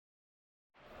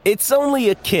It's only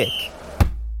a kick,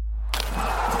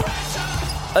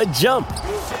 a jump,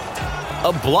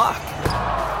 a block.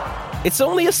 It's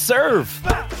only a serve.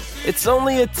 It's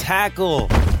only a tackle,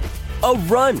 a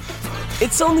run.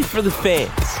 It's only for the fans.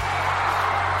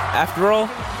 After all,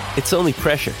 it's only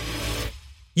pressure.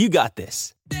 You got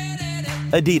this.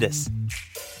 Adidas.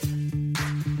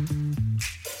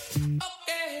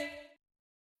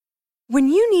 When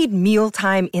you need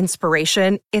mealtime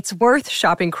inspiration, it's worth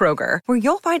shopping Kroger, where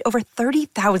you'll find over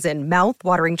 30,000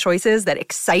 mouth-watering choices that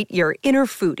excite your inner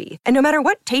foodie. And no matter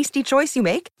what tasty choice you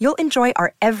make, you'll enjoy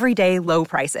our everyday low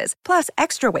prices, plus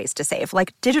extra ways to save,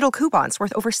 like digital coupons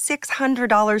worth over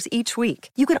 $600 each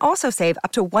week. You can also save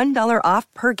up to $1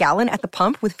 off per gallon at the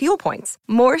pump with fuel points.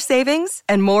 More savings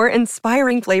and more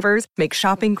inspiring flavors make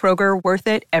shopping Kroger worth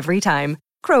it every time.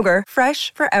 Kroger,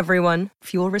 fresh for everyone.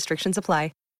 Fuel restrictions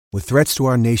apply. With threats to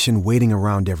our nation waiting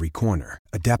around every corner,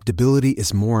 adaptability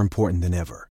is more important than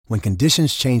ever. When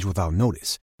conditions change without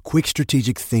notice, quick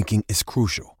strategic thinking is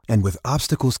crucial. And with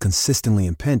obstacles consistently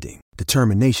impending,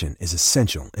 determination is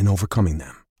essential in overcoming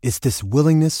them. It's this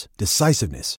willingness,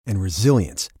 decisiveness, and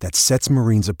resilience that sets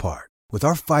Marines apart. With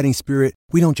our fighting spirit,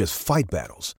 we don't just fight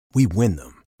battles, we win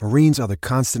them. Marines are the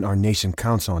constant our nation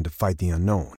counts on to fight the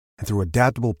unknown. And through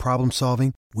adaptable problem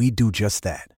solving, we do just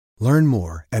that. Learn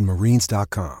more at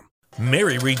marines.com.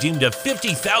 Mary redeemed a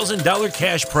 $50,000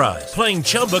 cash prize playing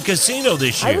Chumba Casino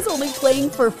this year. I was only playing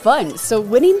for fun, so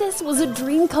winning this was a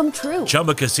dream come true.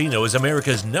 Chumba Casino is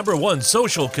America's #1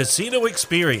 social casino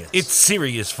experience. It's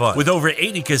serious fun. With over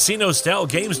 80 casino-style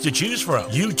games to choose from,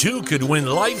 you too could win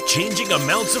life-changing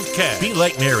amounts of cash. Be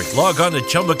like Mary. Log on to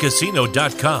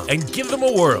ChumbaCasino.com and give them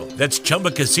a whirl. That's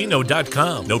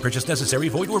ChumbaCasino.com. No purchase necessary.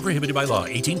 Void where prohibited by law.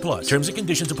 18+. Terms and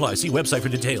conditions apply. See website for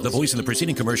details. The voice in the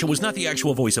preceding commercial was not the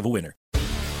actual voice of a winner.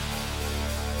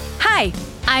 Hi,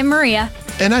 I'm Maria.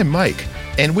 And I'm Mike.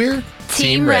 And we're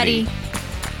Team Ready.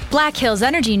 Black Hills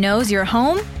Energy knows your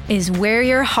home is where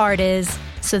your heart is,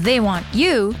 so they want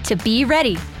you to be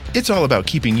ready. It's all about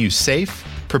keeping you safe,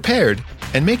 prepared,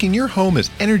 and making your home as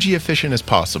energy efficient as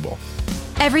possible.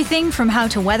 Everything from how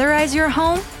to weatherize your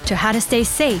home to how to stay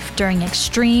safe during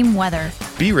extreme weather.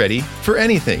 Be ready for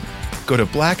anything. Go to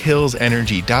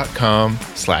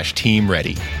blackhillsenergy.com/team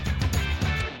ready.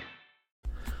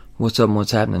 What's up and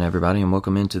what's happening, everybody, and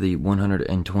welcome into the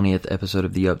 120th episode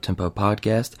of the Up-Tempo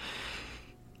Podcast.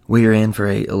 We are in for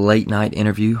a late-night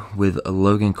interview with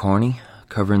Logan Carney,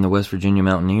 covering the West Virginia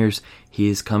Mountaineers. He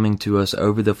is coming to us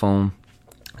over the phone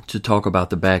to talk about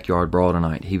the Backyard Brawl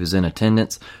tonight. He was in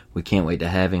attendance. We can't wait to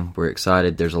have him. We're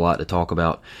excited. There's a lot to talk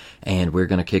about, and we're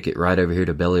going to kick it right over here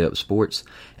to Belly Up Sports,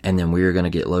 and then we're going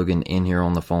to get Logan in here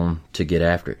on the phone to get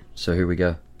after it. So here we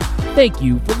go. Thank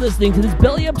you for listening to this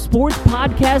Belly Up Sports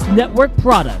Podcast Network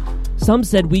product. Some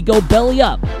said we go belly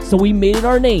up, so we made it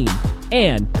our name,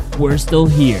 and we're still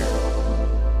here.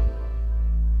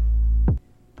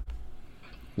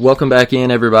 Welcome back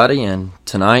in, everybody, and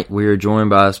tonight we are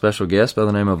joined by a special guest by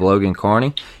the name of Logan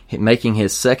Carney, making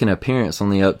his second appearance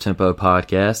on the Up-Tempo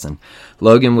Podcast, and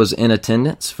Logan was in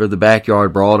attendance for the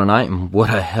Backyard Brawl tonight, and what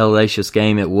a hellacious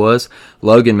game it was.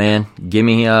 Logan, man, give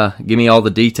me all the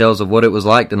details of what it was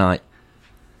like tonight.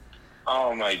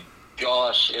 Oh my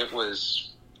gosh, it was...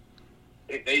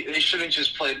 They shouldn't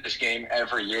just play this game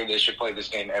every year, they should play this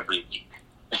game every week.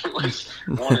 It was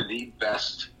one of the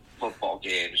best football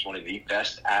games, one of the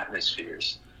best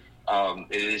atmospheres.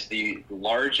 It is the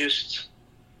largest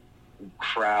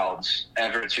crowds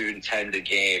ever to attend a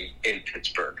game in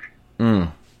Pittsburgh.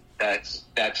 That's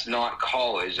not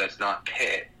college, that's not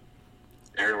Pitt.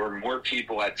 There were more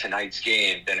people at tonight's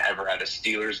game than ever at a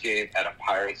Steelers game, at a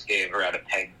Pirates game, or at a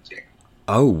Penguins game.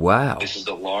 Oh, wow. This is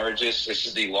the largest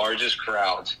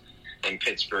crowd in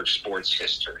Pittsburgh sports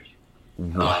history.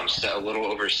 Wow. So a little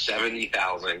over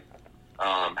 70,000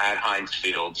 at Heinz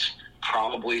Field,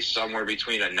 probably somewhere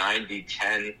between a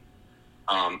 90-10,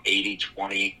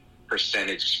 80-20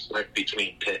 percentage split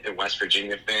between Pitt and West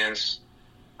Virginia fans.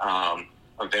 A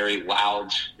very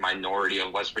loud minority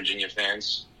of West Virginia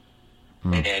fans.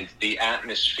 And the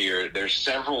atmosphere, there's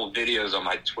several videos on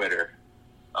my Twitter.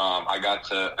 I got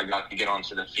to get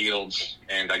onto the fields,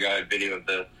 and I got a video of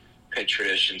the Pitt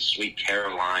tradition, Sweet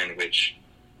Caroline, which,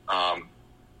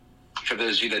 for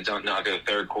those of you that don't know, the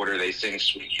third quarter, they sing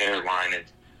Sweet Caroline, and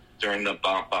during the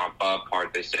bump, bump, bump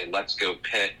part, they say, "Let's go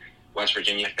Pitt." West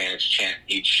Virginia fans chant,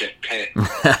 "Eat shit, Pitt."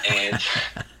 And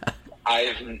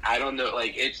I don't know,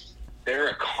 like, there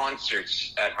are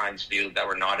concerts at Heinz Field that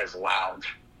were not as loud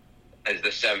as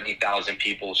the 70,000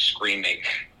 people screaming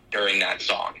during that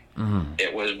song.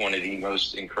 It was one of the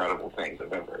most incredible things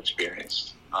I've ever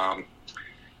experienced.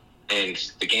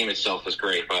 And the game itself was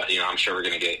great, but, I'm sure we're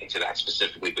going to get into that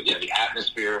specifically. But, the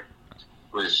atmosphere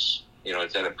was,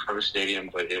 it's at a pro stadium,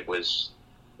 but it was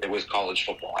college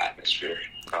football atmosphere.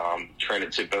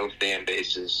 Credit to both fan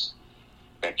bases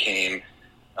that came.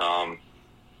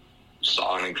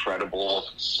 Saw an incredible,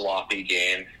 sloppy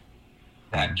game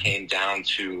that came down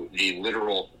to the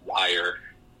literal wire,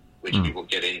 which we will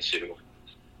get into.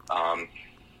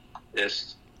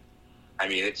 It's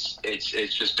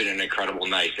just been an incredible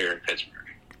night here in Pittsburgh.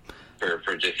 For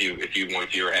if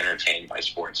you were entertained by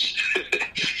sports.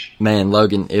 Man,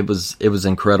 Logan, it was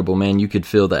incredible, man. You could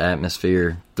feel the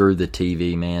atmosphere through the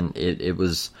TV, man. It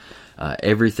was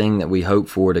everything that we hoped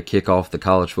for to kick off the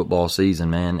college football season,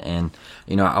 man. And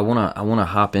I wanna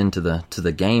hop into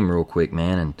the game real quick,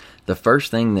 man. And the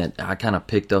first thing that I kind of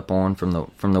picked up on from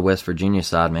the West Virginia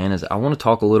side, man, is I want to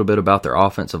talk a little bit about their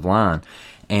offensive line.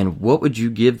 And what would you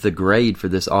give the grade for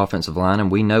this offensive line?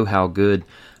 And we know how good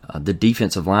the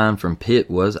defensive line from Pitt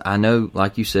was. I know,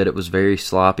 like you said, it was very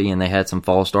sloppy and they had some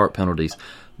false start penalties.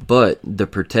 But the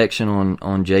protection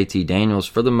on JT Daniels,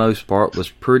 for the most part, was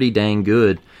pretty dang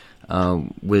good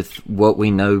with what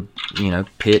we know,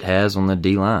 Pitt has on the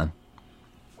D-line.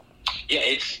 Yeah,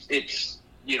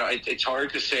 it's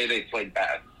hard to say they played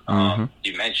bad.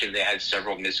 You mentioned they had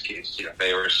several miscues.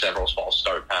 There were several false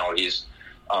start penalties.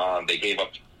 They gave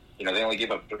up, they only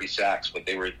gave up 3 sacks, but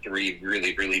they were 3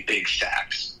 really, really big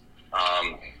sacks.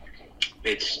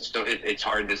 It's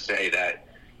hard to say that,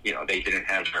 they didn't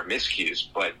have their miscues,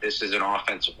 but this is an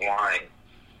offensive line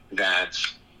that,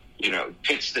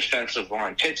 Pitt's defensive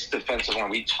line,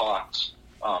 we talked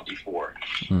before.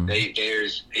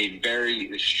 There's a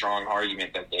very strong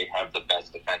argument that they have the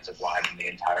best defensive line in the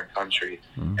entire country,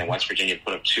 and West Virginia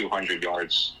put up 200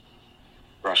 yards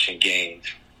rushing gained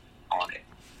on it.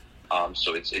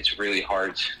 So it's really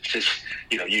hard to,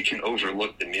 you can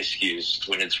overlook the miscues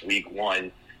when it's week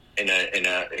 1 in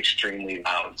a extremely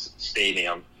loud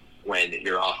stadium when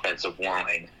your offensive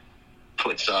line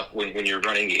puts up, when your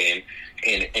running game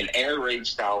in an air raid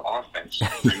style offense.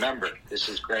 Remember, this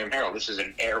is Graham Harrell. This is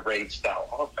an air raid style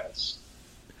offense.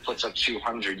 Puts up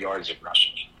 200 yards of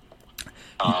rushing.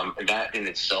 And that in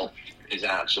itself is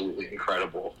absolutely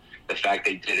incredible. The fact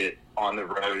they did it on the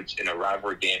roads in a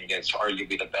rivalry game against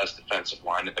arguably the best defensive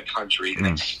line in the country, an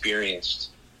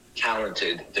experienced,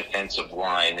 talented defensive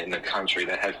line in the country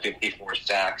that had 54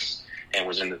 sacks and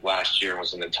was in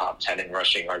the top 10 in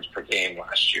rushing yards per game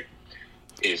last year,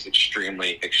 is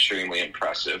extremely, extremely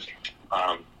impressive.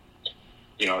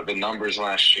 The numbers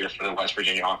last year for the West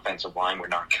Virginia offensive line were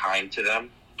not kind to them,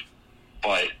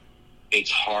 but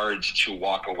it's hard to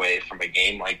walk away from a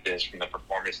game like this, from the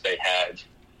performance they had,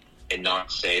 and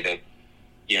not say that,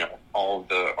 all of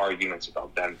the arguments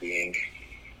about them being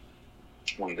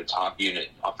one of the top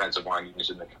offensive line units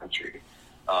in the country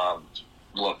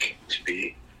look to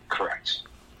be correct.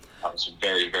 It's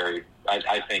very, very,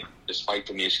 I think, despite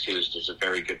the miscues, there's a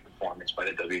very good performance by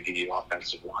the WVU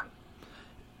offensive line.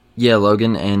 Yeah,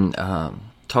 Logan, and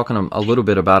talking a little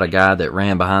bit about a guy that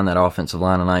ran behind that offensive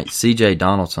line tonight, C.J.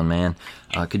 Donaldson, man.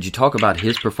 Could you talk about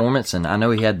his performance? And I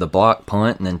know he had the block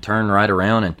punt and then turned right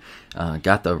around and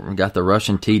got the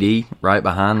Russian TD right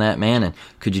behind that, man. And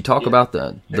could you talk about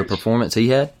the performance he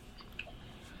had?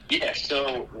 Yeah,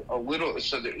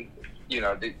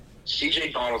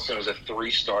 C.J. Donaldson was a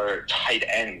 3-star tight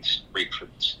end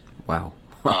recruit. Wow.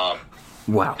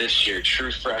 Wow. This year,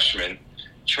 true freshman,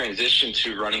 transitioned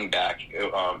to running back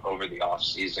over the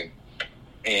offseason,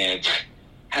 and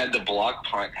had the block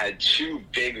punt, had 2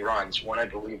 big runs. One, I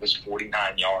believe, was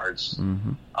 49 yards.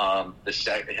 The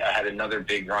second had another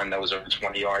big run that was over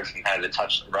 20 yards and had a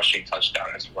rushing touchdown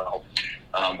as well.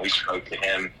 We spoke to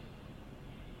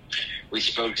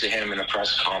him in a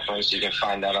press conference. You can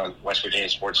find that on West Virginia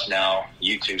Sports Now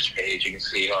YouTube's page. You can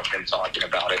see him talking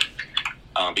about it.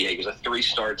 But yeah, he was a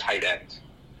 3-star tight end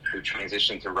who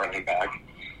transitioned to running back,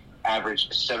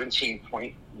 averaged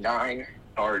 17.9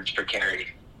 yards per carry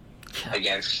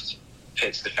against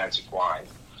Pitt's defensive line.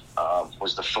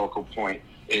 Was the focal point,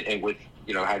 and with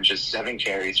had just 7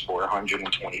 carries for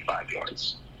 125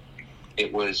 yards.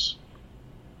 It was,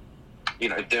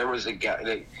 if there was a guy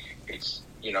that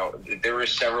there were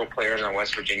several players on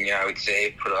West Virginia, I would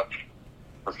say, put up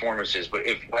performances. But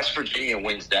if West Virginia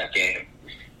wins that game,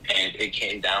 and it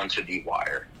came down to the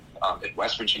wire, if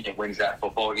West Virginia wins that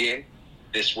football game,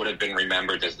 this would have been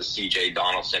remembered as the C.J.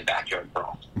 Donaldson backyard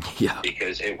brawl. Yeah.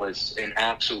 Because it was an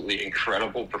absolutely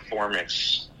incredible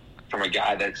performance from a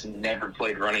guy that's never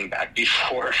played running back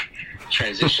before,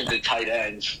 transitioned to tight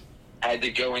ends, had to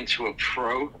go into an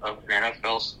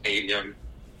NFL stadium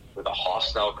with a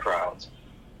hostile crowd,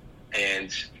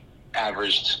 and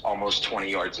averaged almost 20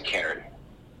 yards a carry.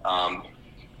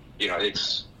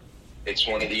 It's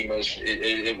one of the most.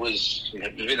 It was,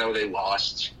 even though they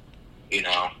lost,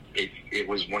 it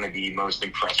was one of the most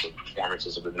impressive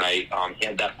performances of the night. He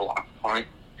had that block punt.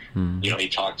 He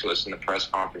talked to us in the press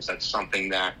conference. That's something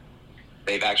that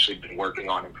they've actually been working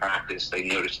on in practice. They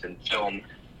noticed in film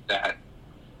that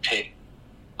Pitt,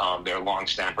 their long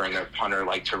snapper and their punter,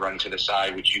 like to run to the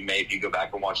side, which if you go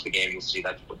back and watch the game, you'll see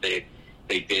that's what they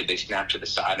did. They snapped to the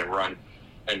side and run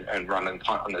and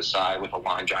punt on the side with a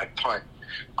line drive punt.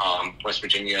 West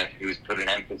Virginia, who's put an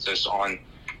emphasis on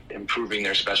improving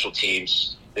their special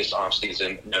teams this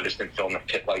offseason, noticed in film that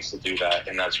Pitt likes to do that,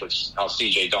 and that's how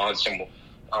C.J. Donaldson,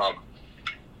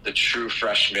 the true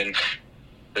three-star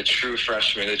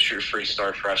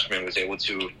freshman, was able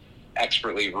to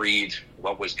expertly read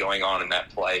what was going on in that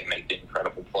play, made the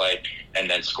incredible play, and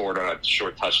then scored on a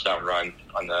short touchdown run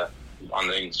on the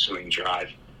ensuing drive.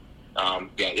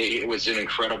 It was an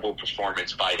incredible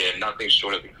performance by him. Nothing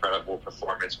short of incredible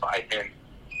performance by him.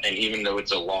 And even though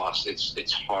it's a loss,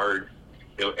 it's hard.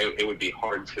 It would be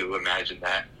hard to imagine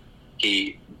that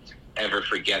he ever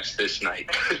forgets this night.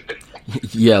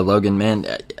 Yeah, Logan, man.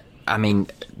 I mean,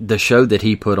 the show that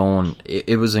he put on,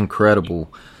 it was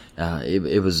incredible.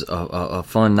 It was a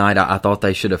fun night. I thought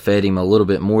they should have fed him a little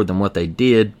bit more than what they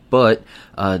did. But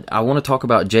I want to talk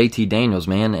about JT Daniels,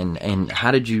 man. And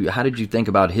how did you think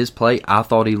about his play? I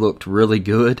thought he looked really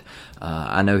good.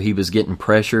 I know he was getting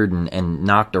pressured and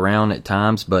knocked around at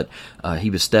times, but he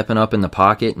was stepping up in the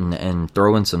pocket and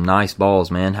throwing some nice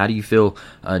balls, man. How do you feel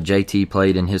JT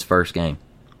played in his first game?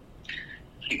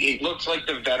 He looks like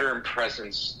the veteran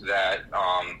presence that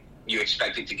you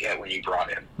expected to get when you brought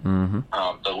him.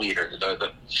 The leader,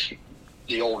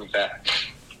 the old vet,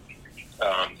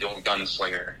 the old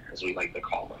gunslinger, as we like to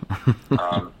call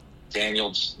him.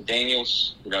 Daniels,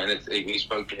 and we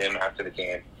spoke to him after the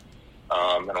game,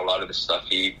 and a lot of the stuff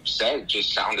he said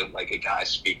just sounded like a guy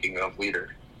speaking of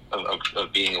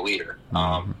being a leader.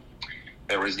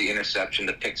 There was the interception,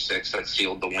 the pick six that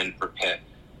sealed the win for Pitt,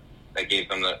 that gave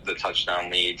them the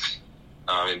touchdown leads,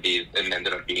 and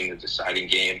ended up being the deciding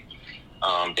game.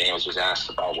 Daniels was asked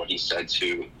about what he said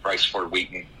to Bryce Ford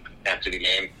Wheaton after the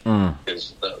game,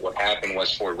 because what happened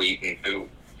was Ford Wheaton, who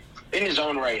in his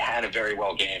own right had a very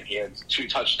well game. He had two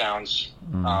touchdowns,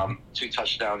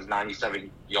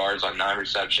 97 yards on 9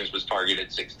 receptions, was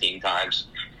targeted 16 times.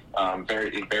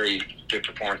 Very, very good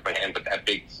performance by him, but that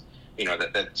big,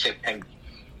 that tip him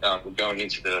going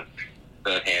into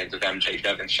the hands of MJ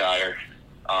Devonshire.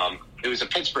 It was a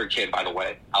Pittsburgh kid, by the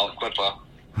way, Aliquippa.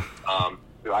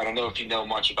 I don't know if you know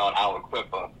much about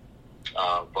Aliquippa,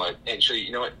 but actually,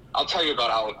 you know what? I'll tell you about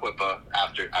Aliquippa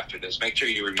after this. Make sure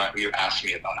you ask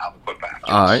me about Aliquippa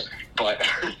after All this. right.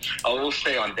 But we'll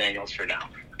stay on Daniels for now.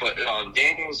 But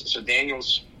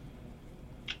Daniels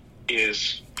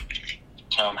is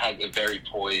had a very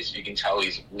poised. You can tell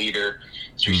he's a leader.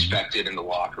 He's respected in the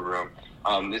locker room.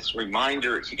 This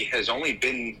reminder, he has only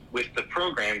been with the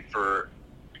program for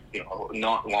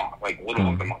not long, like a little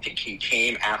over a month. He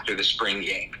came after the spring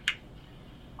game.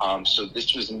 So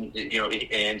this was, and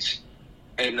in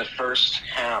the first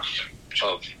half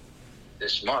of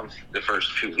this month, the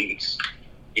first 2 weeks,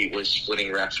 he was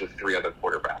splitting reps with 3 other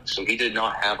quarterbacks. So he did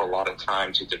not have a lot of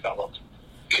time to develop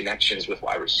connections with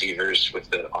wide receivers, with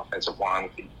the offensive line,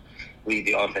 lead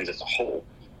the offense as a whole.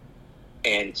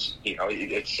 And,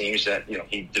 it seems that,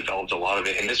 he developed a lot of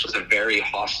it. And this was a very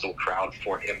hostile crowd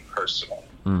for him personally.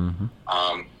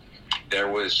 There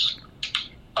was,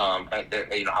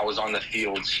 I was on the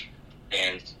field,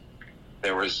 and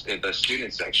there was in the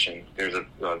student section, there's a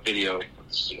video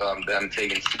of them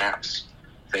taking snaps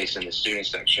facing the student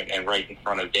section. And right in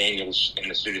front of Daniels in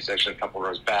the student section, a couple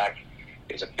rows back,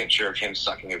 is a picture of him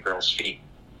sucking a girl's feet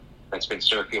that's been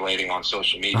circulating on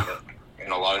social media.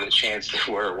 And a lot of the chants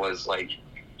was like,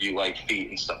 you like feet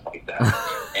and stuff like that.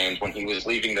 And when he was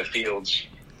leaving the fields,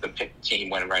 the Pitt team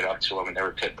went right up to him, and there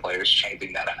were Pitt players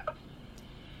chanting that out.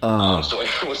 So it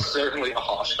was certainly a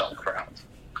hostile crowd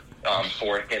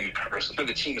for him personally, for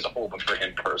the team as a whole, but for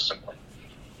him personally.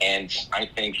 And I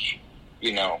think,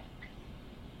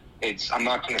 I'm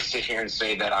not going to sit here and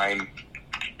say that I'm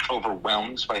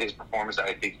overwhelmed by his performance.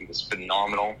 I think he was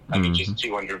phenomenal. I mean, just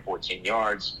 214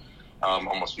 yards,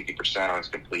 almost 50% on his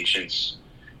completions.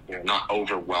 Not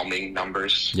overwhelming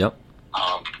numbers. Yep.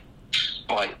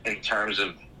 But in terms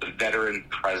of the veteran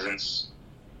presence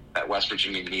that West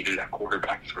Virginia needed at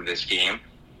quarterback for this game,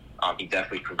 he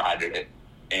definitely provided it.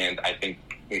 And I think,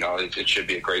 it should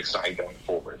be a great sign going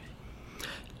forward.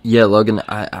 Yeah, Logan,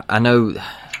 I know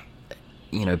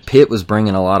Pitt was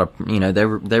bringing a lot of,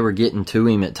 they were getting to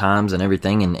him at times and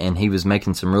everything, and he was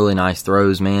making some really nice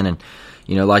throws, man. And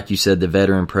like you said, the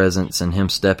veteran presence and him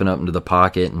stepping up into the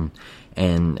pocket and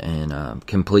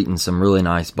completing some really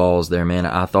nice balls there, man.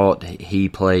 I thought he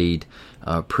played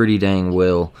pretty dang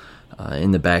well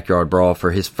in the backyard brawl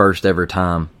for his first ever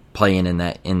time playing in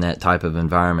that type of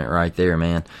environment right there,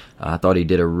 man. I thought he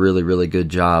did a really, really good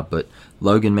job. But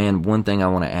Logan, man, one thing I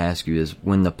want to ask you is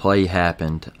when the play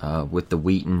happened with the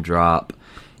Wheaton drop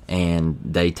and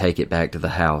they take it back to the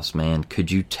house, man,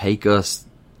 could you take us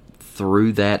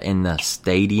through that in the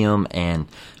stadium and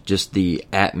just the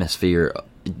atmosphere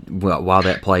while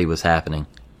that play was happening?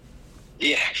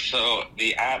 Yeah, so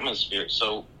the atmosphere,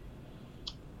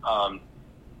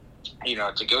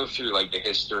 to go through like the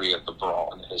history of the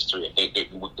Brawl and the history of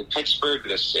the Pittsburgh,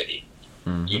 the city,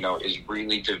 is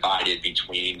really divided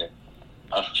between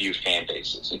a few fan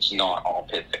bases. It's not all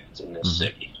Pitt fans in this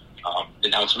city.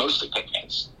 Now it's mostly Pitt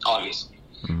fans, obviously,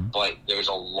 but there's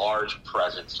a large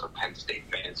presence of Penn State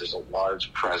fans. There's a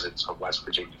large presence of West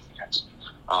Virginia fans.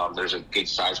 There's a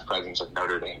good-sized presence of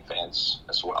Notre Dame fans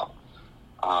as well.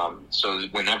 So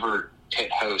whenever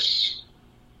Pitt hosts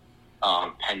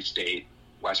Penn State,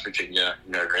 West Virginia,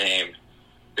 Notre Dame,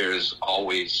 there's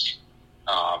always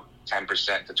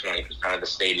 10% to 20% of the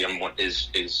stadium is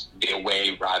the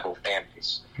away rival fan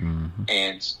base.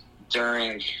 And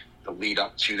during the lead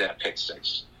up to that Pitt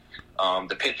 6,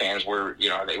 the Pitt fans were,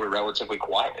 they were relatively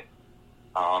quiet.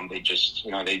 They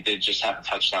did just have a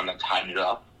touchdown that tied it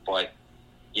up, but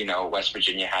West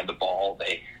Virginia had the ball.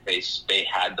 They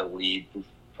had the lead,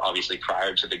 obviously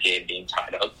prior to the game being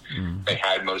tied up. They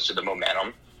had most of the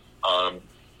momentum.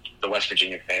 The West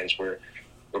Virginia fans were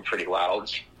pretty loud.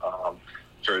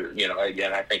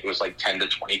 Again, I think it was like 10 to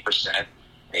 20%,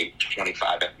 maybe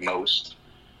 25 at most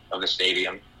of the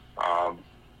stadium.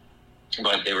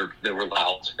 But they were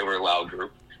loud. They were a loud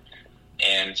group.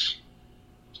 And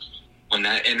when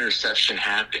that interception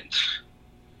happened,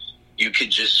 you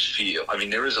could just feel,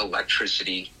 there was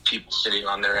electricity, people sitting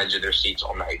on their edge of their seats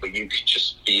all night, but you could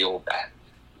just feel that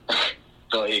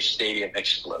the stadium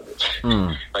exploded.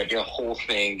 Like the whole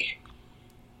thing,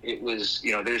 it was,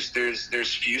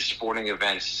 there's few sporting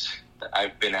events that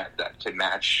I've been at that could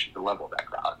match the level of that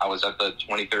crowd. I was at the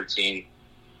 2013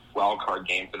 wild card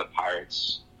game for the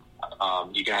Pirates.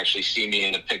 You can actually see me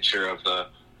in the picture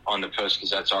on the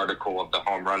Post-Gazette's article of the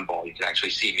home run ball. You can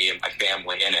actually see me and my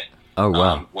family in it. Oh,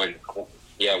 wow. When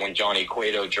Johnny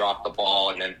Cueto dropped the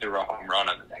ball and then threw a home run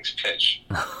on the next pitch.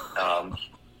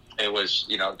 It was,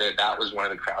 that was one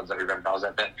of the crowds I remember. I was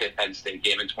at that Pitt Penn State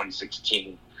game in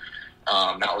 2016.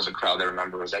 That was a crowd I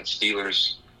remember. It was at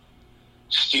Steelers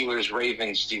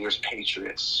Ravens, Steelers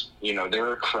Patriots. There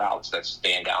are crowds that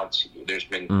stand out to you. There's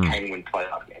been Penguin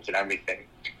playoff games and everything.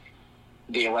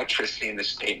 The electricity in the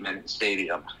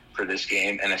stadium for this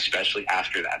game, and especially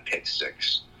after that Pitt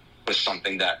 6, was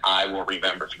something that I will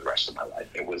remember for the rest of my life.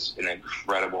 It was an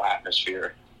incredible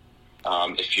atmosphere.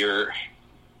 If you're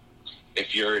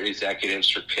executives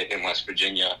for Pitt in West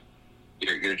Virginia,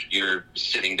 you're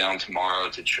sitting down tomorrow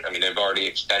they've already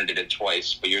extended it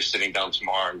twice, but you're sitting down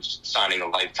tomorrow and signing a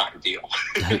lifetime deal.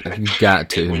 You've got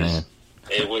to, man.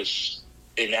 It was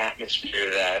an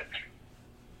atmosphere that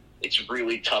it's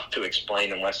really tough to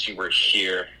explain unless you were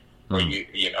here, or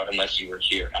unless you were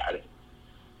here at it.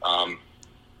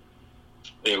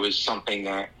 It was something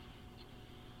that,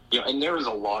 and there was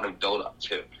a lot of build-up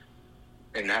too,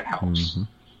 and that helps.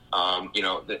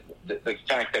 The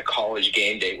fact that College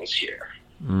Game Day was here,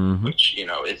 which,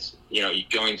 it's, you're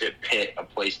going to Pitt, a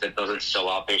place that doesn't sell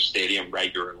out their stadium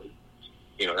regularly.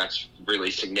 That's really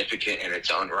significant in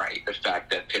its own right. The fact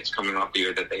that Pitt's coming off the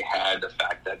year that they had, the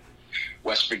fact that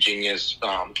West Virginia's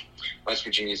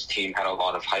team had a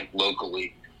lot of hype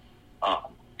locally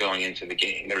going into the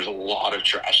game. There's a lot of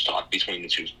trash talk between the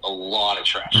two. A lot of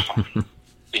trash talk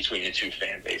between the two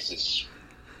fan bases.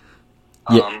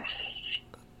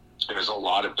 There's a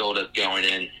lot of buildup going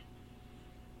in.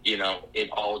 It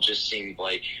all just seemed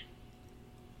like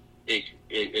it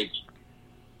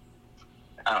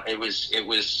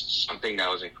was something that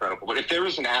was incredible. But if there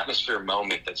was an atmosphere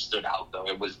moment that stood out, though,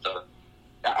 it was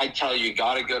I tell you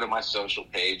got to go to my social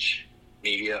page,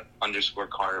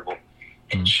 media_carnival,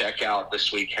 and check out the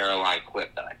Sweet Caroline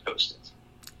clip that I posted.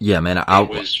 Yeah, man, I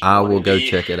will go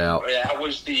check it out. That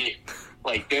was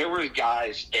there were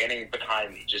guys standing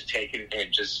behind me just taking it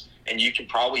in, and you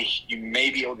may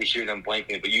be able to hear them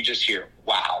blinking, but you just hear,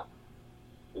 wow,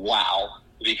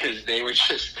 because they were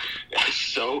just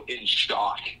so in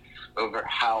shock over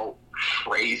how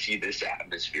crazy this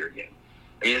atmosphere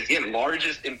is. Again,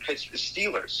 largest in Pittsburgh,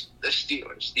 the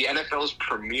Steelers, the NFL's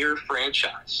premier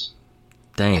franchise,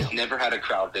 Damn. It's never had a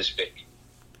crowd this big.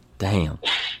 Damn.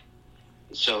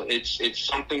 So it's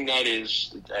something that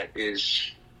is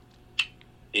it's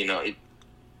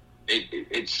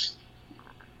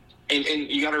and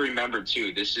you got to remember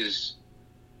too. This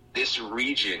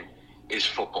region is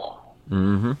football.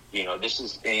 Mm-hmm.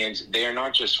 And they are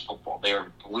not just football. They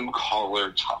are blue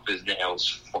collar, tough as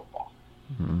nails football.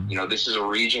 Mm-hmm. This is a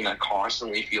region that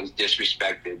constantly feels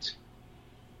disrespected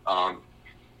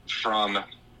from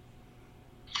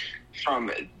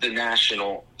the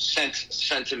national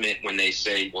sentiment when they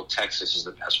say, well, Texas is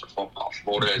the best for football,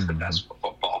 Florida is the best for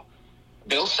football.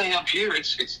 They'll say up here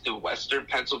it's the Western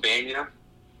Pennsylvania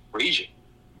region.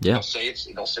 Yeah. They'll say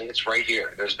it's right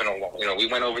here. There's been we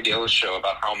went over the other show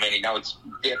about how many. Now it's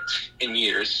dipped in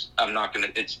years.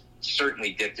 It's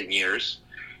certainly dipped in years.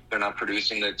 They're not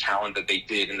producing the talent that they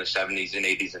did in the 70s and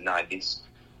 80s and 90s.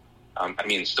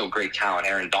 It's still great talent.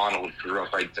 Aaron Donald grew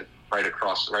up right in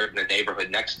the neighborhood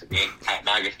next to me. Pat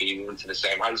McAfee, we went to the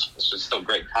same high school, so it's still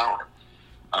great talent.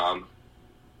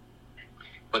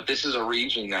 But this is a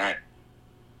region that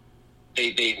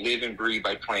they live and breathe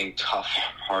by playing tough,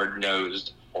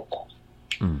 hard-nosed football.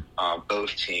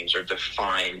 Both teams are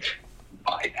defined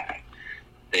by that.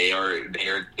 They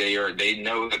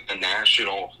know that the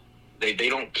national. They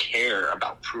don't care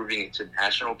about proving it to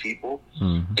national people.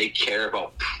 Mm-hmm. They care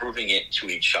about proving it to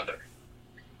each other.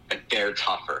 That they're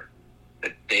tougher.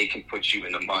 That they can put you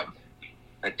in the mud.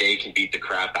 That they can beat the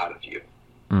crap out of you.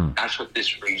 That's what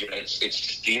this region is. It's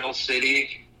Steel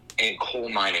City and coal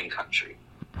mining country.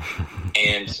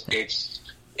 And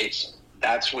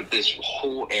that's what this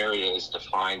whole area is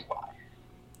defined by.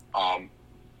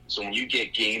 So when you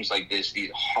get games like this,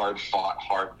 these hard-fought,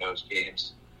 hard-nosed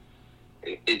games,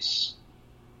 it's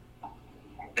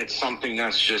something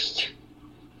that's just,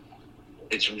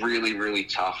 it's really, really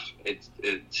tough. It's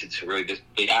really just,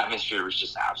 the atmosphere is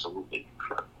just absolutely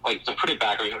incredible. Like, to put it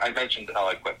back, I mentioned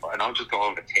Aliquippa, and I'll just go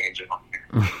on a tangent on here.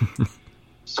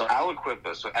 So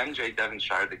Aliquippa, MJ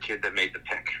Devonshire, the kid that made the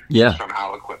pick, is from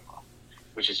Aliquippa,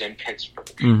 which is in Pittsburgh.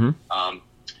 Mm-hmm.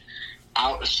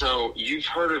 So you've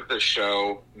heard of the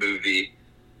show, movie,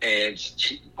 and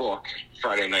book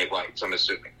Friday Night Lights, I'm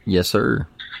assuming. Yes, sir.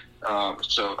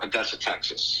 So Odessa,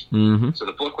 Texas. Mm-hmm. So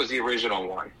the book was the original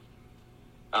one.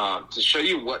 To show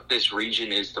you what this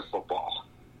region is to football,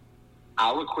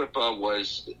 Aliquippa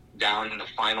was down in the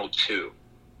final two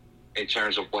in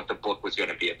terms of what the book was going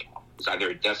to be about. It was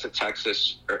either Odessa,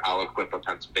 Texas, or Aliquippa,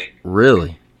 Pennsylvania.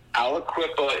 Really?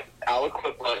 Aliquippa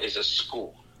is a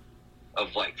school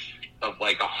of like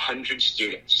 100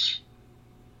 students.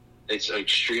 It's an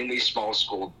extremely small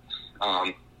school.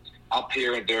 Up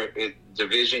here, their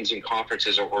divisions and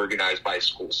conferences are organized by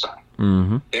school size.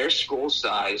 Mm-hmm. Their school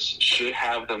size should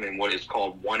have them in what is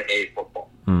called 1A football.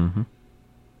 Mm-hmm.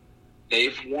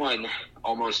 They've won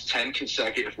almost 10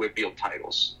 consecutive Whitfield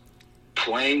titles,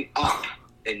 playing up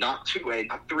in not 2A,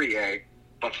 not 3A,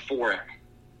 but 4A.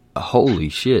 Holy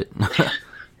shit.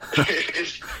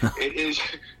 It is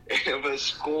of a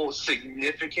school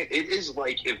significant. It is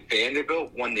like if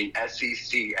Vanderbilt won the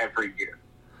SEC every year.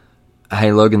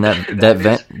 Hey, Logan, that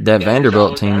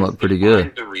Vanderbilt team looked pretty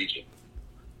good. The region.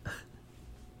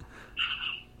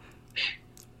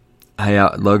 Hey,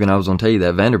 Logan, I was going to tell you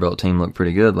that Vanderbilt team looked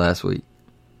pretty good last week.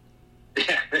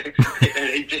 Yeah,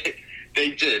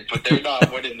 they did, but they're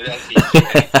not winning the SEC.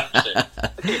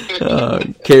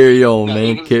 Carry on,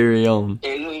 man. Carry on.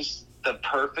 It is the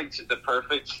perfect.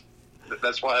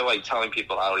 That's why I like telling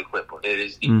people Aliquippa. It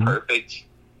is the perfect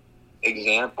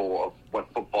example of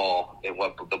what football and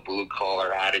what the blue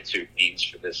collar attitude means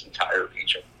for this entire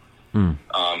region.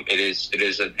 It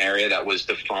is an area that was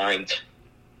defined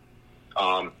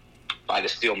by the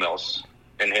steel mills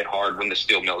and hit hard when the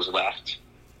steel mills left,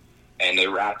 and they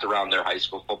wrapped around their high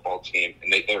school football team.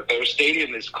 And their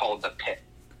stadium is called the Pit.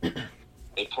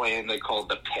 They call it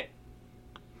the Pit.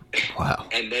 Wow.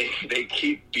 And they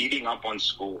keep beating up on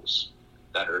schools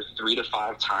that are 3 to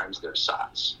 5 times their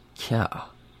size. Yeah.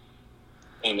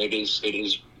 And it is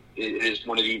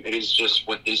just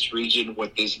what this region,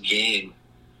 what this game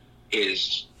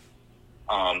is,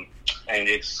 and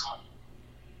it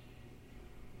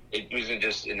isn't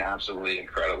just an absolutely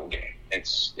incredible game.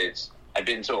 I've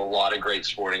been to a lot of great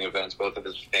sporting events, both as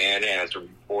a fan and as a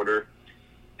reporter,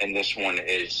 and this one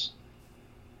is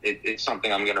it's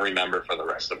something I'm going to remember for the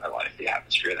rest of my life. The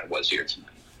atmosphere that was here tonight.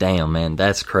 Damn, man,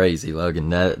 that's crazy, Logan.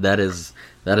 That is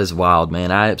wild,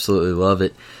 man. I absolutely love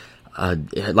it.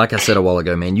 Like I said a while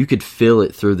ago, man, you could feel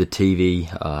it through the TV.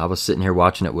 I was sitting here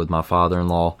watching it with my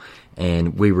father-in-law,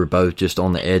 and we were both just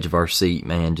on the edge of our seat,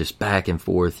 man, just back and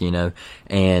forth,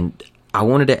 And I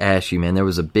wanted to ask you, man, there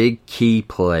was a big key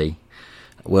play.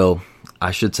 Well,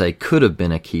 I should say could have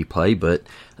been a key play, but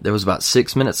there was about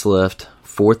 6 minutes left,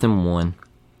 4th and 1.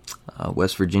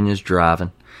 West Virginia's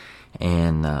driving,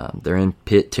 and they're in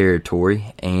Pitt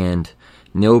territory, and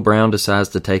Neil Brown decides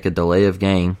to take a delay of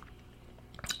game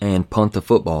and punt the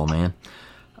football, man.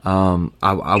 I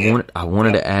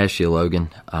wanted to ask you, Logan,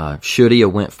 should he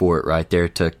have went for it right there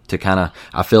to kind of,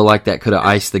 I feel like that could have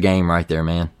iced the game right there,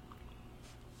 man.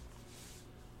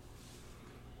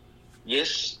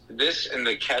 This and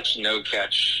the catch, no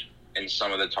catch, and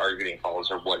some of the targeting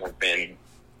calls are what have been,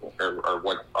 or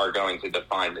what are going to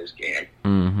define this game.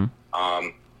 Mm-hmm.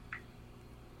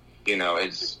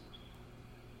 It's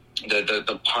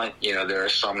the punt. There are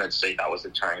some that say that was the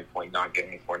turning point. Not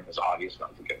getting for it, it was obvious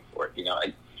not to go for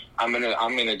it. I'm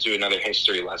gonna do another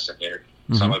history lesson here.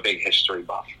 Mm-hmm. So I'm a big history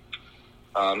buff.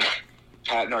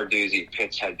 Pat Narduzzi,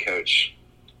 Pitt's head coach,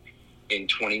 in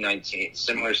 2019,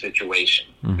 similar situation.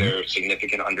 Mm-hmm. They're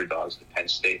significant underdogs to Penn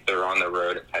State. They're on the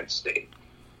road at Penn State.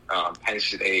 Penn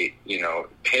State,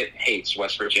 Pitt hates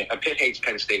West Virginia. Pitt hates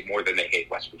Penn State more than they hate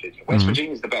West Virginia. West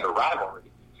Virginia is the better rivalry,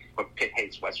 but Pitt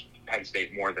hates Penn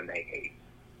State more than they hate.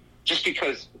 Just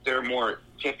because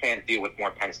Pitt fans deal with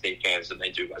more Penn State fans than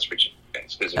they do West Virginia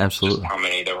fans, because of just how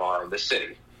many there are in the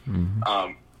city.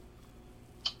 Mm-hmm.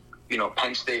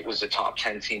 Penn State was a top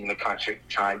 10 team in the country at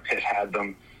the time. Pitt had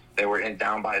them. They were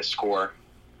down by a score.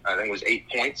 I think it was 8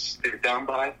 points they were down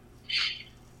by.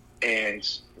 And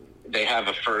they have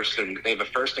a first and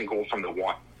goal from the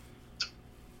 1.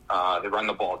 They run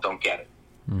the ball, don't get it.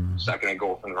 Mm-hmm. Second and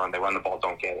goal from the run, they run the ball,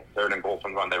 don't get it. Third and goal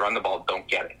from the run, they run the ball, don't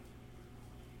get it.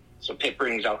 So Pitt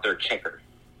brings out their kicker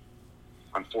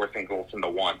on 4th and goal from the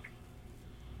 1.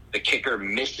 The kicker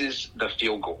misses the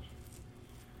field goal.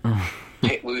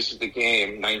 Pitt loses the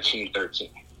game 19-13.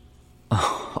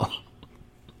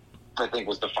 I think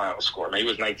was the final score. Maybe it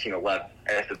was 19-11.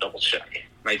 I have to double check.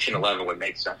 19-11 would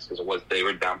make sense because they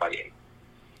were down by 8.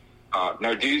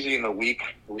 Narduzzi in the week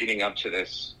leading up to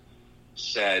this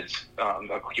said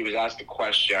he was asked a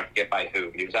question. I forget by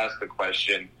who. He was asked the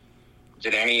question: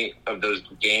 did any of those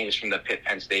games from the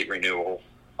Pitt-Penn State renewal?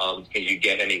 Can you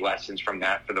get any lessons from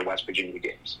that for the West Virginia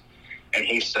games? And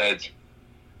he said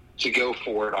to go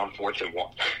for it on 4th and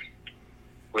 1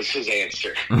 was his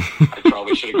answer. I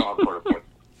probably should have gone for it.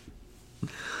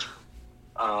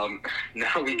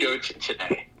 Now we go to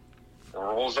today. The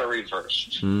roles are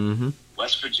reversed. Mm-hmm.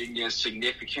 West Virginia is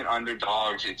significant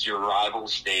underdogs. It's your rival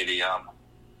stadium.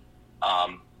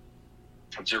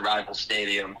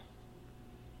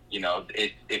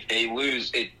 If they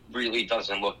lose, it really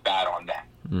doesn't look bad on them.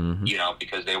 Mm-hmm.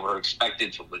 Because they were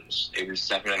expected to lose. They were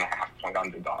 7.5-point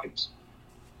underdogs.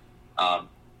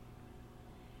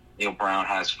 Neil Brown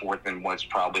has 4th and what's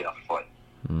probably a foot.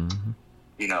 Mm-hmm.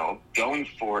 Going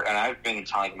for it, and I've been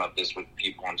talking about this with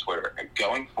people on Twitter,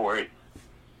 going for it,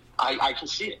 I can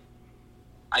see it.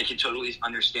 I can totally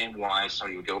understand why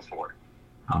somebody would go for it.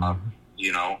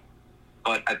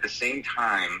 But at the same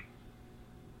time,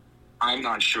 I'm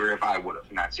not sure if I would have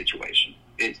in that situation.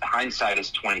 Hindsight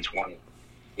is 20/20.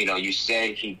 You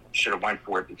say he should have went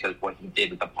for it because what he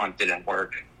did with the punt didn't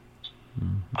work.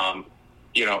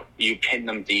 You pin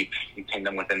them deep. You pin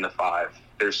them within the 5.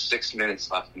 There's 6 minutes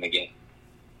left in the game.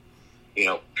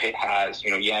 Pitt has,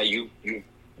 you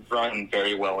run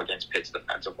very well against Pitt's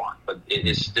defensive line, but it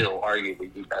is still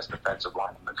arguably the best defensive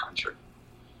line in the country.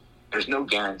 There's no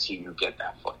guarantee you get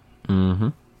that foot. Mm-hmm.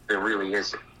 There really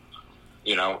isn't.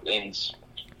 And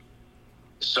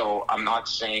so I'm not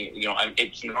saying,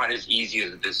 it's not as easy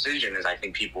as a decision as I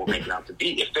think people make it out to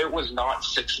be. If there was not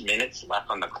 6 minutes left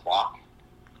on the clock,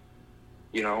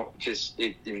 just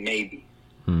it may be.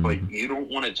 Mm-hmm. But you don't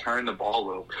want to turn the ball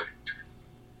over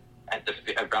at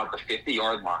about the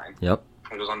 50-yard line. Yep.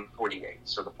 It was on the 48.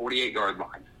 So the 48-yard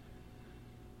line.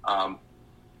 On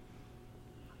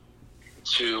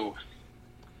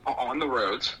the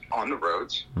roads,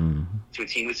 mm-hmm. to a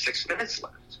team with 6 minutes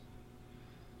left.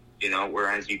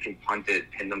 Whereas you can punt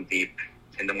it, pin them deep,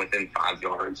 pin them within 5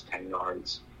 yards, 10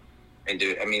 yards, and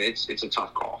do it. I mean, it's a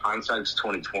tough call. Hindsight's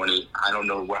 20/20. I don't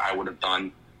know what I would have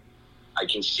done. I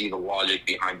can see the logic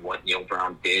behind what Neil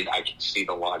Brown did. I can see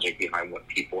the logic behind what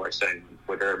people are saying on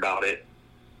Twitter about it.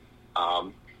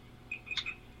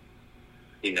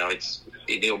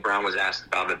 Neil Brown was asked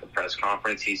about it at the press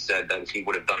conference. He said that he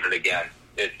would have done it again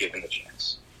if given the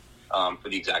chance, for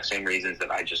the exact same reasons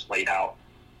that I just laid out.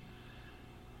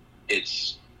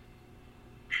 It's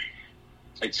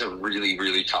a really,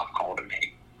 really tough call to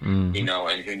make, and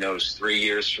who knows, 3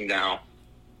 years from now,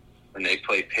 when they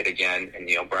play Pitt again, and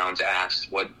Neil Brown's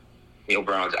asked what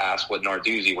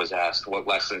Narduzzi was asked, what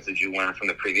lessons did you learn from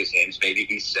the previous games? Maybe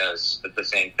he says the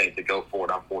same thing, to go for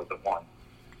it on 4th and 1.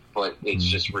 but it's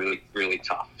just really, really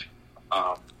tough.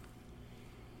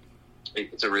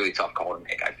 It's a really tough call to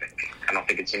make, I think. I don't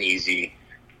think it's an easy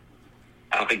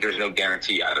 – I don't think there's no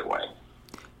guarantee either way.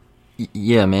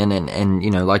 Yeah, man, and you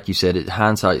know, like you said,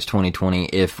 hindsight's 20/20.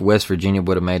 If West Virginia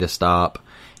would have made a stop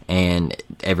and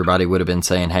everybody would have been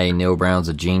saying, hey, Neil Brown's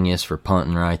a genius for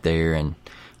punting right there, and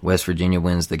West Virginia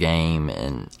wins the game,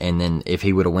 and then if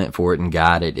he would have went for it and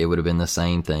got it, it would have been the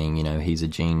same thing. You know, he's a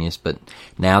genius. But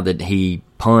now that he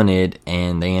punted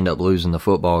and they end up losing the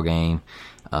football game,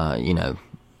 you know,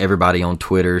 everybody on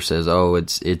Twitter says, oh,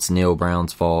 it's Neil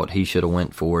Brown's fault. He should have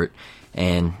went for it.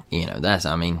 And, you know, that's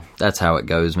how it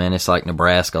goes, man. It's like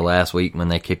Nebraska last week when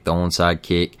they kicked the onside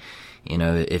kick. You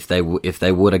know, if they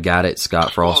would have got it,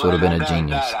 Scott Frost would have been a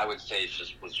genius. That I would say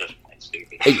was just plain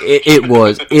stupid. It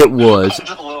was. It's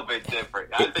a little bit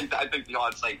different. I think the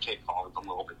onside kick call is a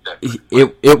little bit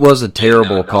different. It was a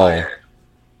terrible call.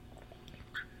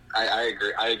 I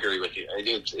agree with you.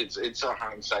 It's a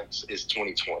hindsight is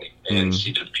 20/20, and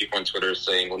see the people on Twitter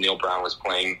saying, well, Neil Brown was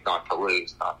playing not to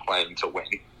lose, not playing to win.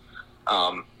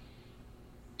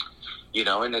 You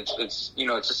know, and it's you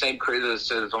know, it's the same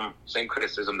criticism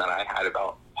that I had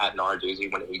about Pat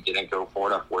Narduzzi when he didn't go for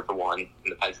it on 4th and 1 in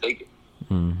the Penn State game.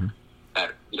 Mm-hmm.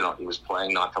 That, you know, he was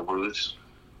playing not to lose,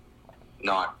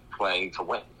 not playing to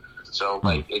win. So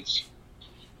like it's,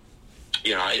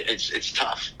 you know, it's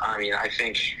tough. I mean, I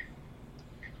think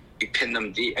you pin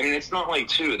them deep. I mean, it's not like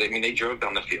they drove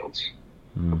down the field.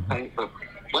 Mm-hmm. But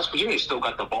West Virginia still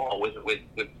got the ball with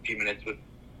a few minutes with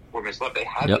 4 minutes left. They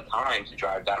had the time to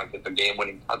drive down and get the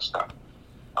game-winning touchdown.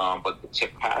 But the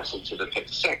tip pass into the pick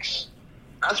six,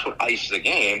 that's what iced the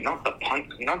game, not the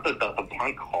punt, not the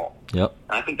punt call. Yep.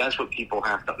 And I think that's what people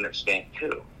have to understand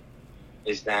too,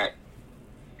 is that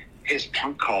his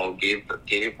punt call gave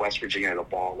West Virginia the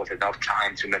ball with enough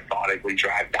time to methodically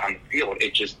drive down the field.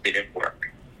 It just didn't work.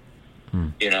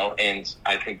 You know, and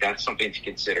I think that's something to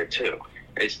consider too.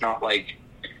 It's not like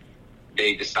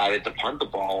they decided to punt the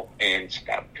ball and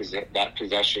that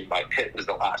possession by Pitt was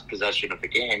the last possession of the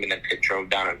game, and then Pitt drove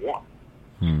down and won.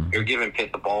 You're giving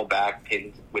Pitt the ball back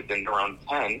within their own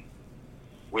 10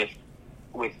 with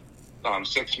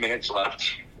 6 minutes left.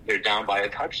 They're down by a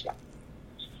touchdown.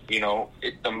 You know,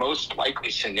 the most likely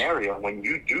scenario when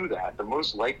you do that, the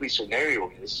most likely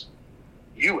scenario is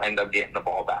you end up getting the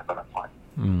ball back on a punt.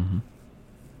 Mm-hmm.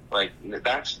 Like,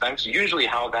 that's usually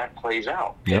how that plays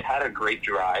out. Yep. They had a great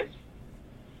drive.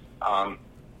 And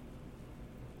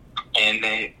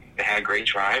they had a great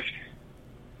drive.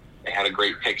 They had a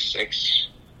great pick six.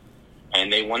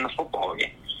 And they won the football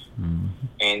game. Mm-hmm.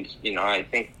 And, you know, I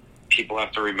think people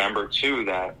have to remember, too,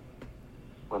 that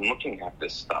when looking at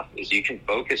this stuff is you can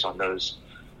focus on those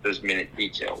minute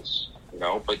details, you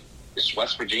know, but this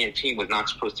West Virginia team was not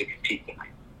supposed to compete tonight.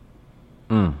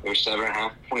 They were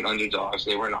 7.5-point underdogs.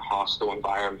 They were in a hostile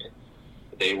environment.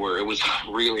 It was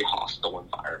a really hostile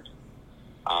environment.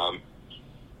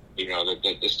 You know,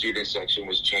 the student section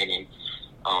was chanting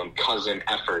cousin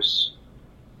effers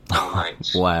all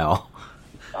night. Wow.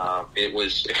 It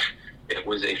was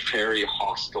a very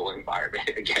hostile environment.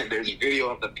 Again, there's a video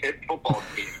of the Pitt football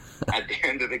team at the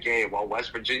end of the game while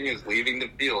West Virginia is leaving the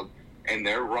field, and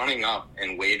they're running up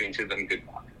and waving to them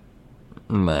goodbye.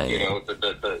 Man. You know,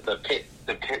 the Pitt.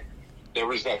 There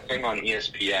was that thing on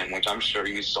ESPN, which I'm sure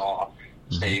you saw,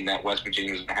 saying that West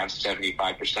Virginia was going to have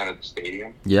 75% of the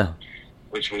stadium. Yeah.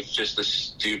 Which was just a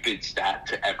stupid stat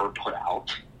to ever put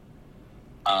out.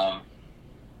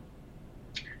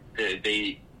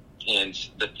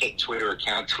 The Pitt Twitter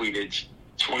account tweeted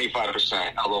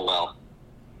 25% LOL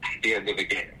at the end of the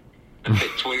game. The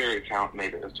Pitt Twitter account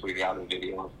tweeted out a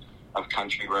video of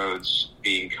country roads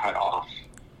being cut off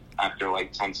after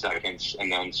like 10 seconds,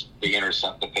 and then the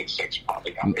intercept, the pick six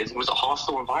probably got it. It was a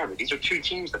hostile environment. These are two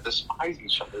teams that despise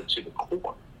each other to the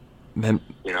core. Man.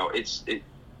 You know,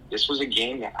 this was a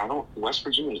game that West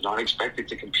Virginia was not expected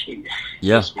to compete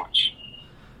this much.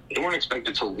 They weren't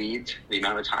expected to lead the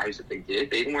amount of times that they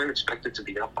did. They weren't expected to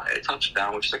be up by a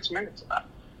touchdown with 6 minutes left.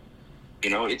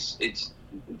 You know,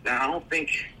 I don't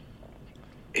think,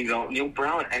 you know, Neil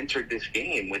Brown entered this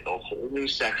game with a whole new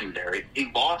secondary.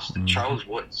 He lost Charles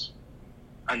Woods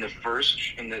on the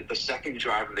second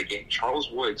drive of the game. Charles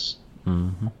Woods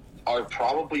are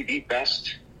probably the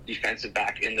best defensive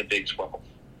back in the Big 12.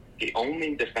 The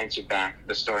only the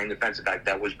starting defensive back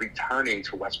that was returning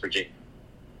to West Virginia.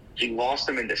 He lost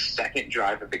him in the second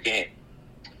drive of the game.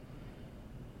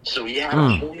 So he had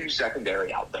a whole new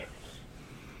secondary out there.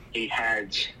 He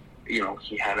had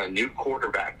a new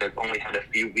quarterback that only had a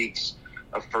few weeks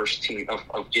of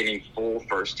getting full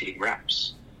first team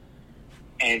reps.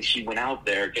 And he went out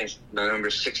there against the number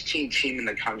 16 team in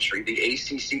the country, the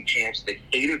ACC champs, the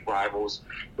hated rivals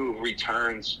who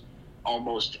returns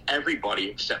almost everybody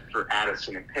except for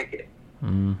Addison and Pickett.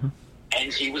 Mm-hmm.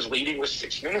 And he was leading with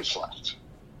 6 minutes left.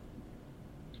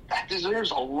 That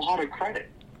deserves a lot of credit.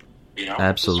 You know,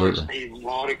 absolutely, deserves a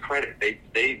lot of credit.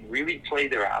 They really played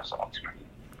their ass off tonight.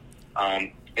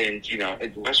 And you know,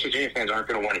 West Virginia fans aren't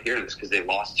going to want to hear this because they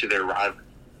lost to their rival.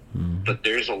 Mm-hmm. But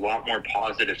there's a lot more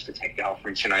positives to take out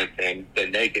from tonight than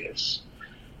negatives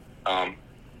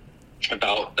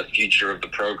about the future of the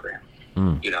program.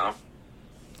 Mm. You know,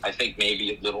 I think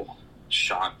maybe a little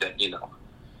shocked that you know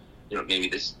maybe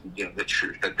this the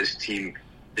truth that this team.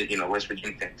 That, West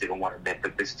Virginia fans didn't want to admit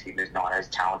that this team is not as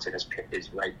talented as Pitt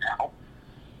is right now.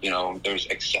 You know, there's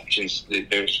exceptions.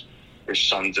 There's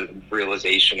some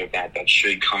realization of that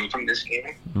should come from this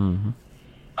game.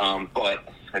 Mm-hmm. But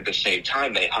at the same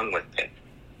time, they hung with Pitt.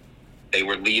 They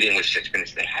were leading with 6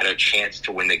 minutes. They had a chance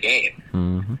to win the game.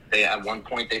 Mm-hmm. At one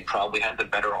point, they probably had the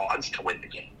better odds to win the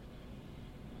game.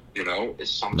 You know,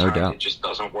 sometimes no doubt. It just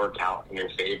doesn't work out in their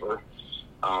favor.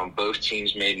 Both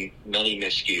teams made many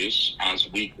miscues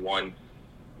as week one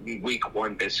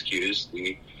miscues,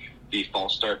 the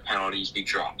false start penalties, the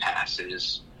drop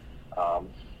passes,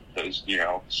 those,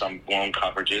 some blown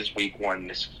coverages, week one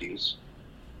miscues.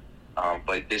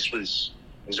 But this was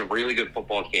a really good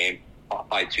football game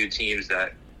by two teams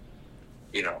that,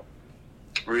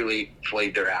 really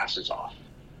played their asses off.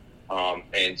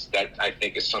 And that, I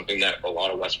think, is something that a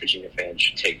lot of West Virginia fans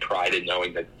should take pride in,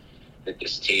 knowing that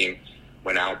this team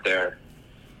went out there,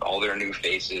 all their new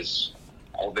faces,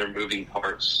 all their moving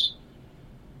parts,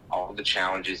 all the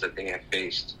challenges that they have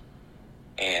faced.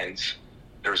 And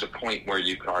there's a point where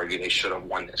you could argue they should have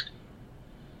won this.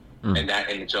 And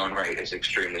that in its own right is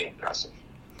extremely impressive.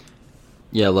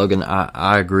 Yeah, Logan,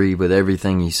 I agree with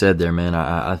everything you said there, man.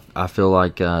 I feel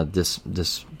like this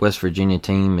West Virginia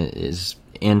team is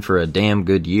in for a damn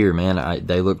good year, man.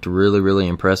 They looked really, really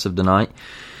impressive tonight.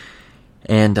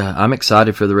 And I'm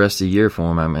excited for the rest of the year for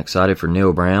him. I'm excited for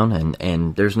Neil Brown,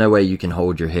 and there's no way you can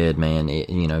hold your head, man.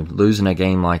 Losing a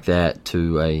game like that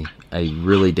to a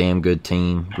really damn good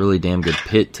team, really damn good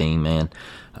Pitt team, man.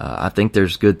 I think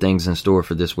there's good things in store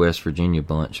for this West Virginia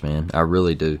bunch, man. I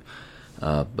really do.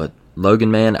 But Logan,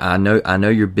 man, I know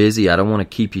you're busy. I don't want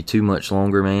to keep you too much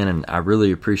longer, man, and I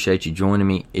really appreciate you joining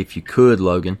me. If you could,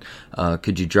 Logan,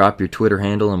 could you drop your Twitter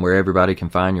handle and where everybody can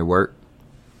find your work?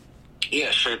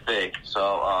 Yeah, sure thing.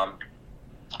 So I'm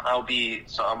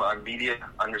on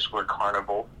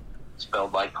media_carnival,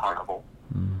 spelled like carnival,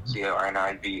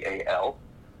 CARNIVAL.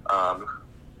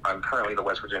 I'm currently the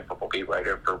West Virginia football beat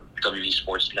writer for WV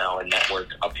Sports Now and Network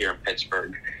up here in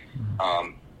Pittsburgh,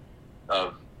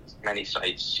 of many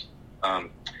sites.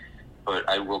 But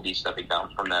I will be stepping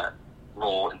down from that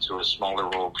role into a smaller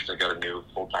role because I got a new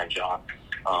full-time job.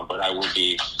 But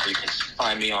you can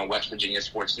find me on West Virginia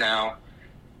Sports Now,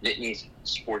 Nittany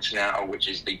Sports Now, which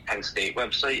is the Penn State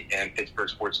website, and Pittsburgh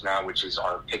Sports Now, which is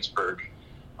our Pittsburgh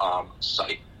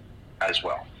site as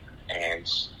well. And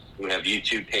we have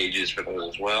YouTube pages for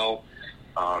those as well.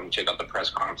 Check out the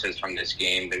press conferences from this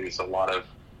game. There was a lot of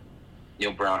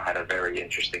Neil Brown had a very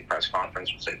interesting press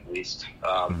conference, to say the least.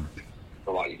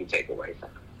 A lot you can take away from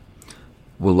it.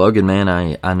 Well, Logan, man,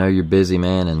 I know you're busy,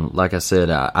 man, and like I said,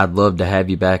 I'd love to have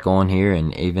you back on here,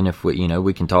 and even if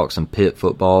we can talk some Pitt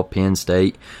football, Penn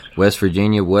State, West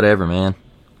Virginia, whatever, man.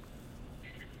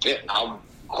 Yeah, I'm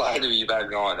glad to be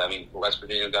back on. I mean, West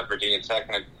Virginia got Virginia Tech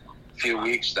in a few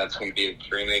weeks. That's going to be an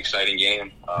extremely exciting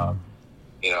game.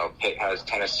 Pitt has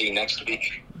Tennessee next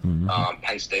week.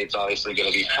 Penn State's obviously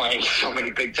going to be playing so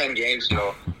many Big Ten games.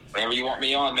 Whenever you want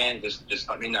me on, man, just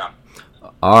let me know.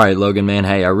 All right, Logan, man.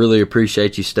 Hey, I really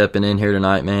appreciate you stepping in here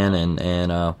tonight, man,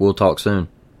 and we'll talk soon.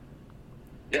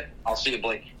 Yeah, I'll see you,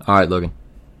 Blake. All right, Logan.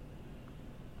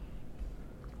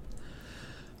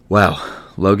 Wow,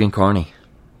 Logan Carney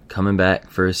coming back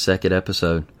for his second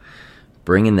episode,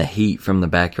 bringing the heat from the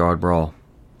Backyard Brawl.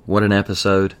 What an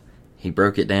episode. He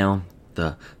broke it down,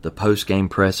 the post-game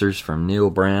pressers from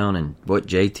Neil Brown and what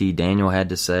JT Daniel had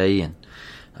to say, and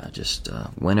just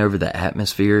went over the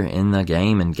atmosphere in the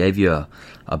game and gave you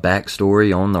a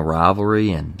backstory on the rivalry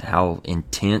and how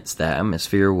intense the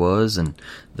atmosphere was, and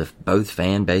both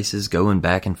fan bases going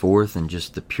back and forth, and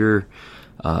just the pure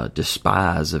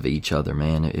despise of each other,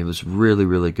 man. It was really,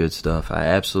 really good stuff. I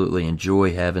absolutely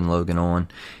enjoy having Logan on.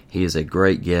 He is a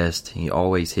great guest. He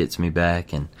always hits me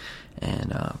back, and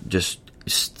just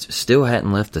still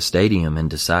hadn't left the stadium and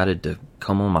decided to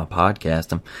come on my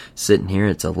podcast. I'm sitting here,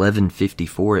 it's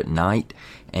 11:54 at night,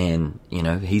 and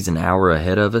he's an hour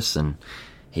ahead of us, and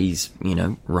he's,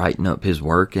 writing up his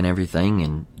work and everything,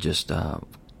 and just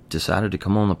decided to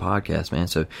come on the podcast, man.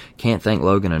 So can't thank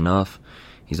Logan enough.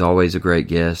 He's always a great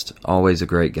guest, always a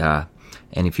great guy.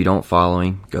 And if you don't follow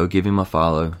him, go give him a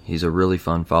follow. He's a really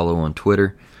fun follow on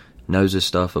Twitter. Knows his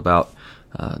stuff about,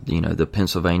 the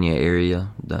Pennsylvania area,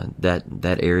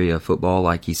 that area of football,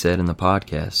 like he said in the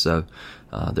podcast. So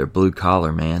they're blue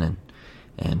collar, man.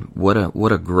 And what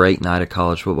a great night of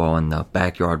college football and the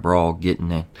backyard brawl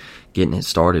getting it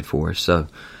started for us. So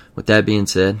with that being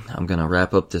said, I'm going to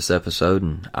wrap up this episode,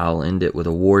 and I'll end it with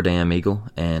a War Damn Eagle,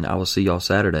 and I will see y'all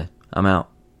Saturday. I'm out.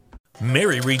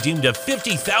 Mary redeemed a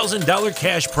 $50,000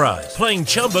 cash prize playing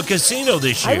Chumba Casino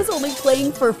this year. I was only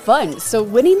playing for fun, so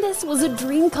winning this was a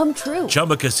dream come true.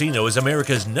 Chumba Casino is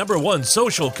America's #1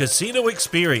 social casino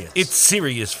experience. It's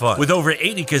serious fun. With over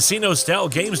 80 casino-style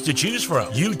games to choose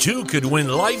from, you too could win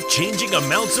life-changing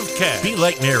amounts of cash. Be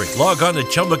like Mary. Log on to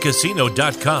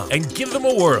ChumbaCasino.com and give them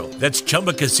a whirl. That's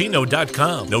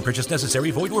ChumbaCasino.com. No purchase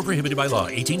necessary. Void where prohibited by law.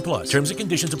 18+. Terms and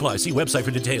conditions apply. See website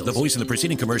for details. The voice in the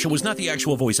preceding commercial was not the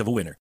actual voice of a winner.